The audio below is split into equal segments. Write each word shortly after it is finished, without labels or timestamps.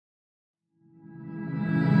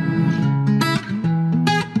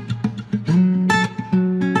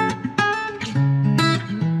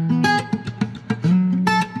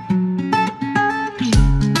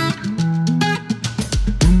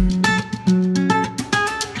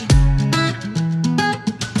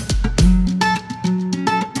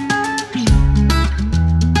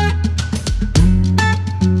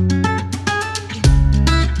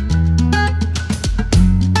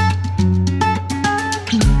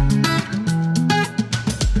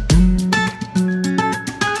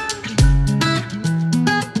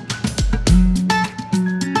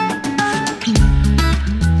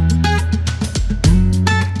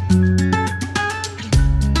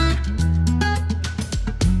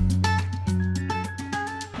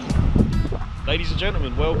Ladies and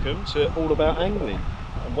gentlemen, welcome to All About Angling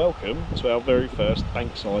and welcome to our very first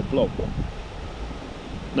bankside vlog.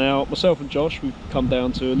 Now, myself and Josh, we've come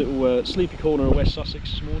down to a little sleepy corner of West Sussex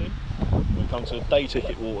this morning. We've come to a day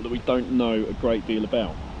ticket water that we don't know a great deal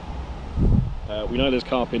about. We know there's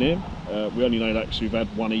carp in here. We only know that because we've had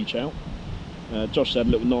one each out. Josh had a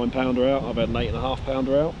little 9-pounder out, I've had an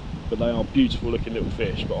 8.5-pounder out, but they are beautiful looking little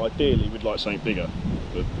fish. But ideally we'd like something bigger,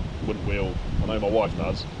 but wouldn't we all? I know my wife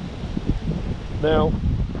does. Now,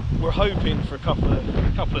 we're hoping for a couple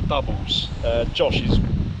of doubles. Josh is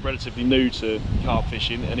relatively new to carp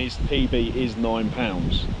fishing and his PB is 9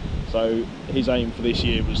 pounds. So his aim for this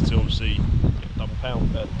year was to obviously get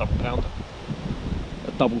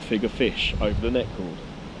a double figure fish over the net cord.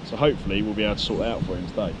 So hopefully we'll be able to sort it out for him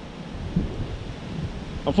today.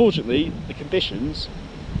 Unfortunately, the conditions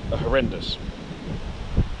are horrendous.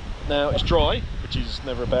 Now it's dry, which is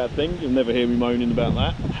never a bad thing. You'll never hear me moaning about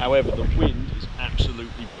that. However, the wind is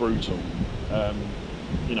absolutely brutal.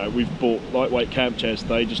 You know, we've bought lightweight camp chairs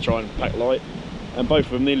today, just trying to pack light, and both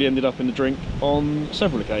of them nearly ended up in the drink on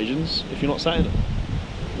several occasions if you're not sat in them,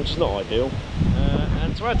 which is not ideal.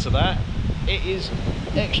 And to add to that, it is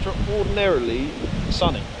extraordinarily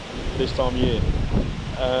sunny this time of year,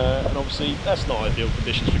 and obviously that's not ideal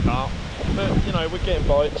conditions for carp. But you know, we're getting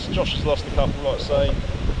bites. Josh has lost a couple, like I say,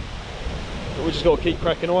 but we just got to keep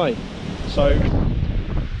cracking away. So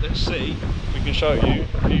let's see if we can show you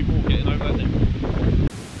a few more getting over that net.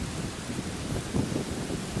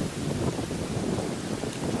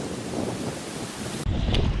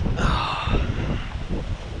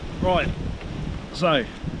 Right, so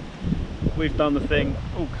we've done the thing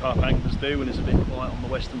all carp anglers do when it's a bit quiet on the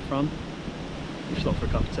western front. We've stopped for a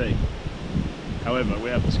cup of tea. However, we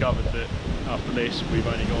have discovered that after this we've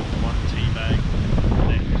only got one tea bag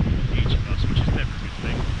left each of us, which is never a good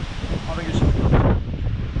thing. I think it should be done.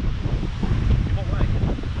 In what way?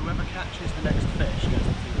 Whoever catches the next fish gets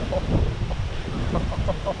the tea bag.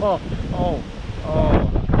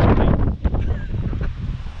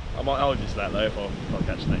 I might hold you to that though if I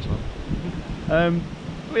catch the next one.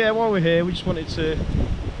 But yeah, while we're here, we just wanted to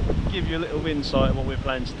give you a little insight on what we're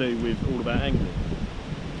planning to do with All About Angling.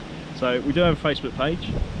 So we do have a Facebook page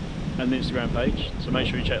and an Instagram page, so make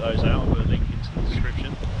sure you check those out. I'll put a link into the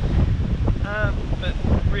description. But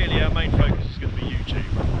really our main focus is going to be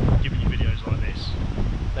YouTube, giving you videos like this.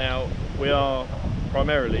 Now, we are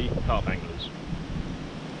primarily carp anglers,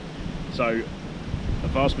 so the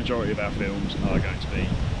vast majority of our films are going to be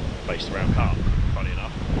based around carp, funny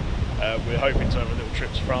enough. We're hoping to have a little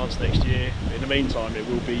trip to France next year. In the meantime, it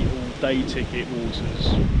will be all day ticket waters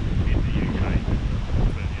in the UK.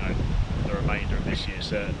 But, you know, the remainder of this year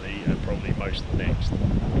certainly, and probably most of the next.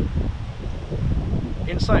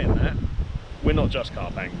 In saying that, we're not just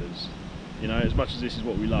carp anglers. You know, as much as this is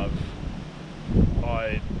what we love,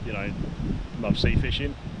 I, you know, love sea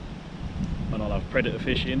fishing and I love predator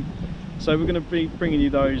fishing. So we're going to be bringing you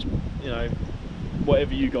those, you know,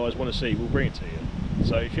 whatever you guys want to see, we'll bring it to you.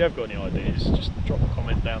 So if you have got any ideas, just drop a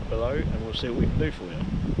comment down below and we'll see what we can do for you.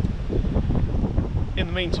 In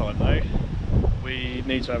the meantime though, we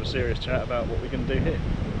need to have a serious chat about what we're going to do here.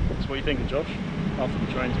 So what are you thinking, Josh, after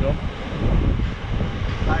the train's gone?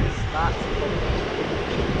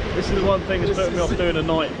 This is the one thing that's putting me off doing a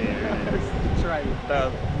night here. The train.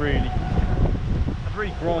 That would really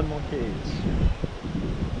grind my gears.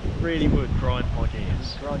 Really would grind my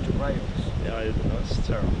gears. Grind your rails. Yeah, that's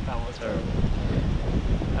terrible. That was terrible.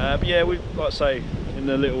 But yeah, we've, like I say, in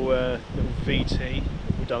the little VT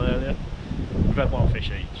we've done earlier, we've had one fish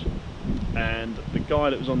each. And the guy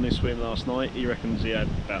that was on this swim last night, he reckons he had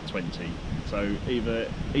about 20. So either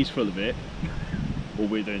he's full of it, or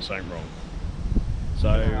we're doing something wrong. So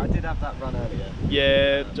yeah, I did have that run earlier.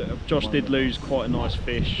 Yeah, Josh did lose quite a nice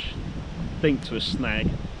fish, I think to a snag.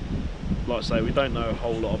 Like I say, we don't know a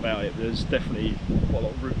whole lot about it. There's definitely quite a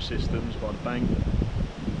lot of root systems by the bank.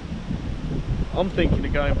 I'm thinking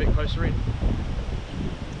of going a bit closer in.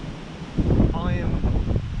 I am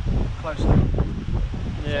closer.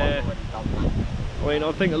 Yeah. I mean,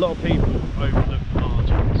 I think a lot of people overlook the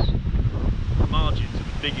margins. The margins are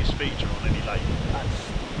the biggest feature on any lake. That's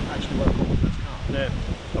actually what I call the best carp. Yeah.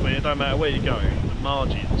 I mean, it don't matter where you go, the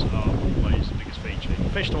margins are always the biggest feature. You can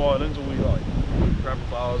fish to islands all you like, gravel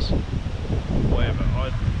bars, whatever.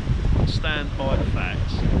 I stand by the fact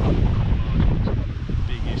margins are the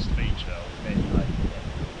biggest feature of any lake.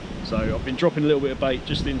 So I've been dropping a little bit of bait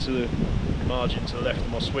just into the margin to the left of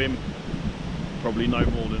my swim, probably no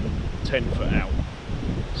more than 10 foot out.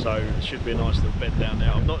 So it should be a nice little bed down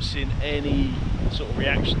there. I've not seen any sort of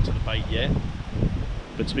reaction to the bait yet.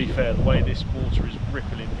 But to be fair, the way this water is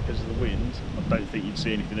rippling because of the wind, I don't think you'd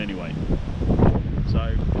see anything anyway.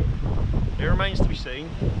 So it remains to be seen,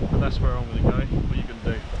 and that's where I'm going to go. What are you going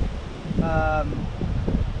to do?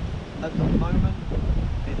 At the moment,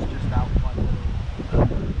 it's just out by the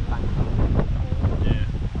little bankside. Yeah.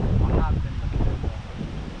 I have been looking over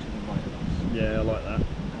to the right of us. Yeah, I like that.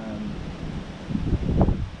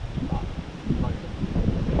 But at the moment,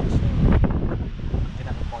 it's, did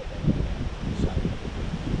have a bite there earlier, so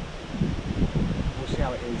we'll see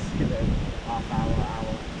how it is. Give it a half hour,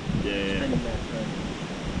 hour. Yeah. It's been in there for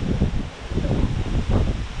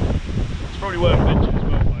It's probably worth mentioning as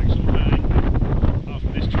well, folks, on that after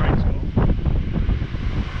this train's gone,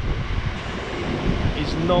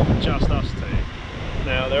 it's not just us two.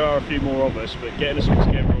 Now there are a few more of us, but getting us all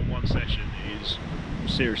together on one session is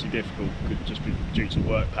seriously difficult, just due to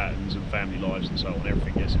work patterns and family lives and so on.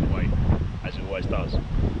 Everything gets in the way, as it always does.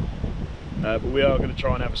 But we are going to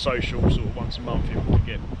try and have a social sort of once a month if we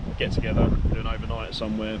can get together, do an overnight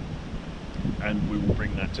somewhere, and we will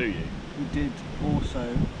bring that to you. We did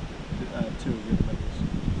also 2 of your brothers.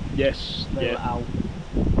 Yes, They yeah. were out,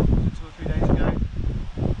 was it 2 or 3 days ago?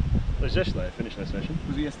 It was yesterday, I finished their session.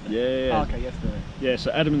 Was it yesterday? Yeah. Oh, okay, yesterday. Yeah,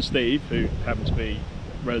 so Adam and Steve, who happen to be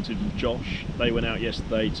relatives of Josh, they went out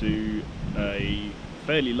yesterday to a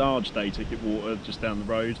fairly large day ticket water just down the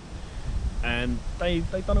road, and they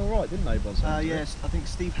done all right, didn't they, Boz? Yes, I think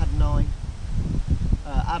Steve had 9.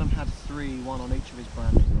 Adam had 3, 1 on each of his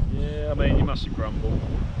brand new runs. Yeah, I mean, you mustn't grumble.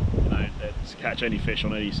 You know, to catch any fish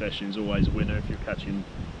on any session is always a winner if you're catching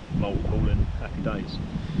multiple, and happy days.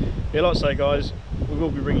 Yeah, like I say, guys, we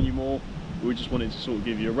will be bringing you more. We just wanted to sort of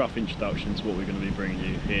give you a rough introduction to what we're going to be bringing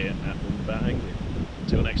you here at All About Angling.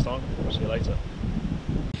 Until next time, we'll see you later.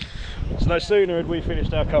 So no sooner had we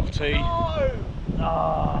finished our cup of tea. No!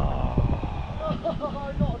 Ah.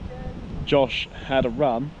 Not again. Josh had a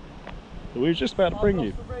run that we were just about to bring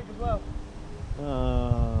you. The rig as well.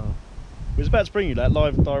 We was about to bring you that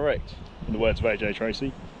live and direct, in the words of AJ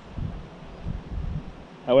Tracy.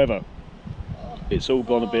 However, it's all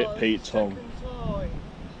gone a bit Pete Tong.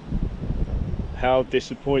 How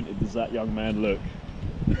disappointed does that young man look?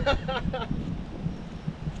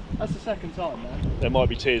 That's the second time, man. There might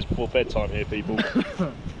be tears before bedtime here, people.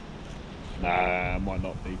 Nah, might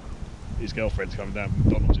not be. His girlfriend's coming down from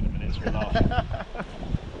McDonald's in a minute, so we'll laugh.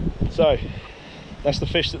 So, that's the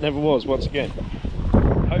fish that never was, once again.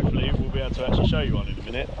 Hopefully we'll be able to actually show you one in a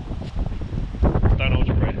minute. Don't hold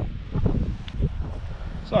your breath.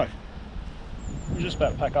 So, we're just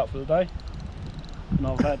about to pack up for the day. And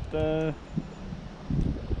I've had a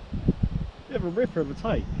bit of a ripper of a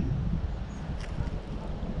take.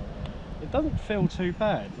 It doesn't feel too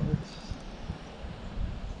bad.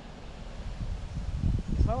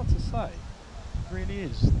 It's hard to say. It really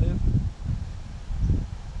is. The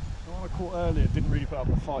one I caught earlier didn't really put up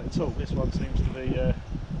a fight at all. This one seems to be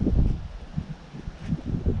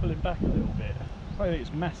pulling back a little bit. I don't think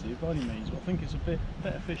it's massive by any means, but I think it's a bit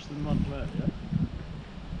better fish than the one from earlier.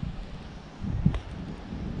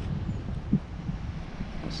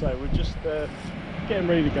 So we're just getting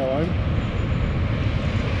ready to go home.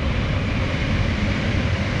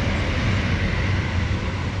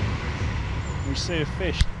 We see a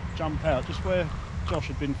fish jump out just where Josh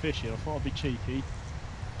had been fishing. I thought I'd be cheeky.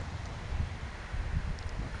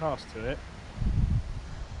 I cast to it.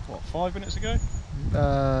 What, 5 minutes ago?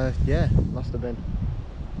 Yeah, must have been.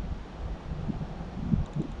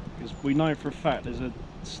 Because we know for a fact there's a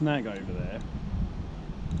snag over there,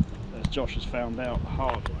 as Josh has found out the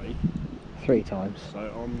hard way. 3 times. So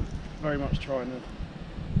I'm very much trying to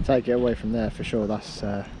Take it away from there for sure. That's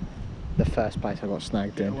the first place I got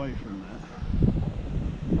snagged get in. away from that.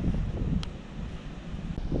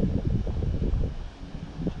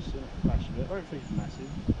 Just seen a flash of it. I don't think it's massive.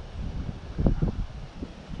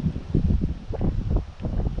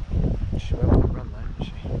 She went on the run though, didn't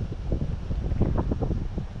she?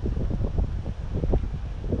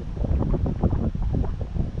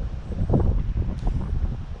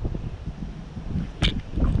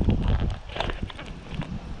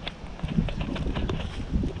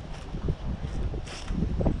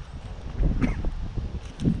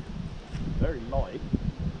 Very light.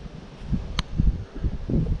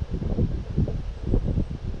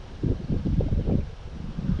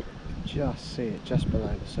 Just see it just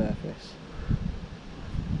below the surface.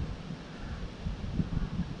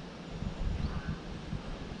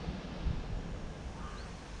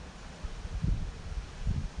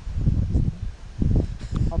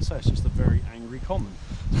 I'd say it's just a very angry comment.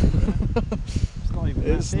 It's not even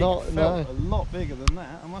It's that big. not, It felt no. a lot bigger than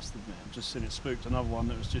that, I must admit. I've just seen it spooked another one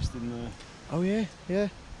that was just in the... Oh yeah, yeah.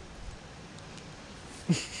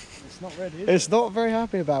 It's not ready, is It's it? not very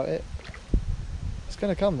happy about it. It's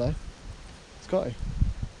going to come though. It's got to.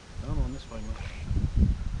 Come on this way, mate.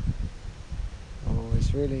 Oh,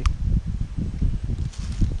 it's really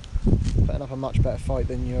putting up a much better fight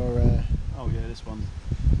than your. Oh yeah, this one.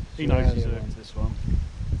 He your knows he's earlier earned one. this one.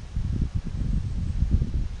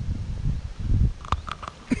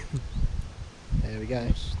 There we go.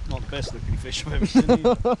 It's not the best looking fish I've ever seen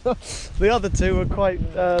either. The other two were quite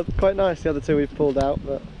nice. The other two we've pulled out,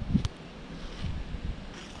 but.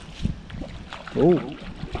 Ooh.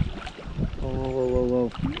 Whoa, whoa, whoa, whoa.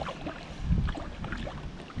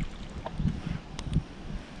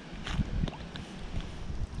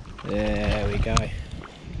 There we go.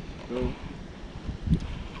 Cool.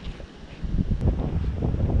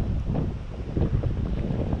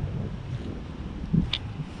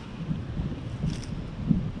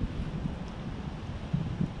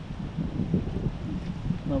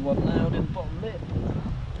 Another one nailed in the bottom lip.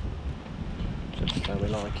 Just how we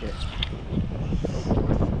like it.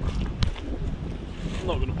 I'm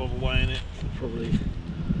not going to bother weighing it. Probably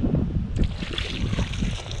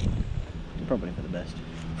for the best.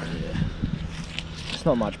 Yeah. It's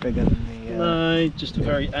not much bigger than the. No, just a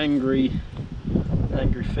very angry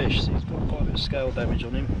fish. So he's got quite a bit of scale damage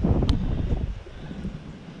on him.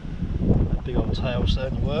 That big old tail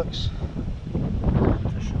certainly works.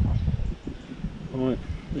 For sure. Alright,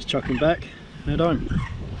 let's chuck him back, head home.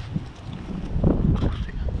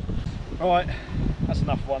 Alright, that's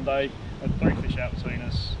enough for one day. Had 3 fish out between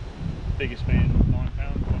us, biggest being £9,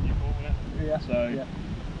 what you caught, wasn't it? Yeah. So,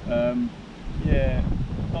 yeah,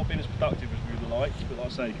 not been as productive as we would have liked, but like I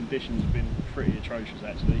say, conditions have been pretty atrocious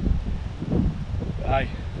actually. But hey,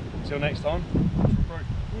 until next time,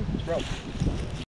 let's roll.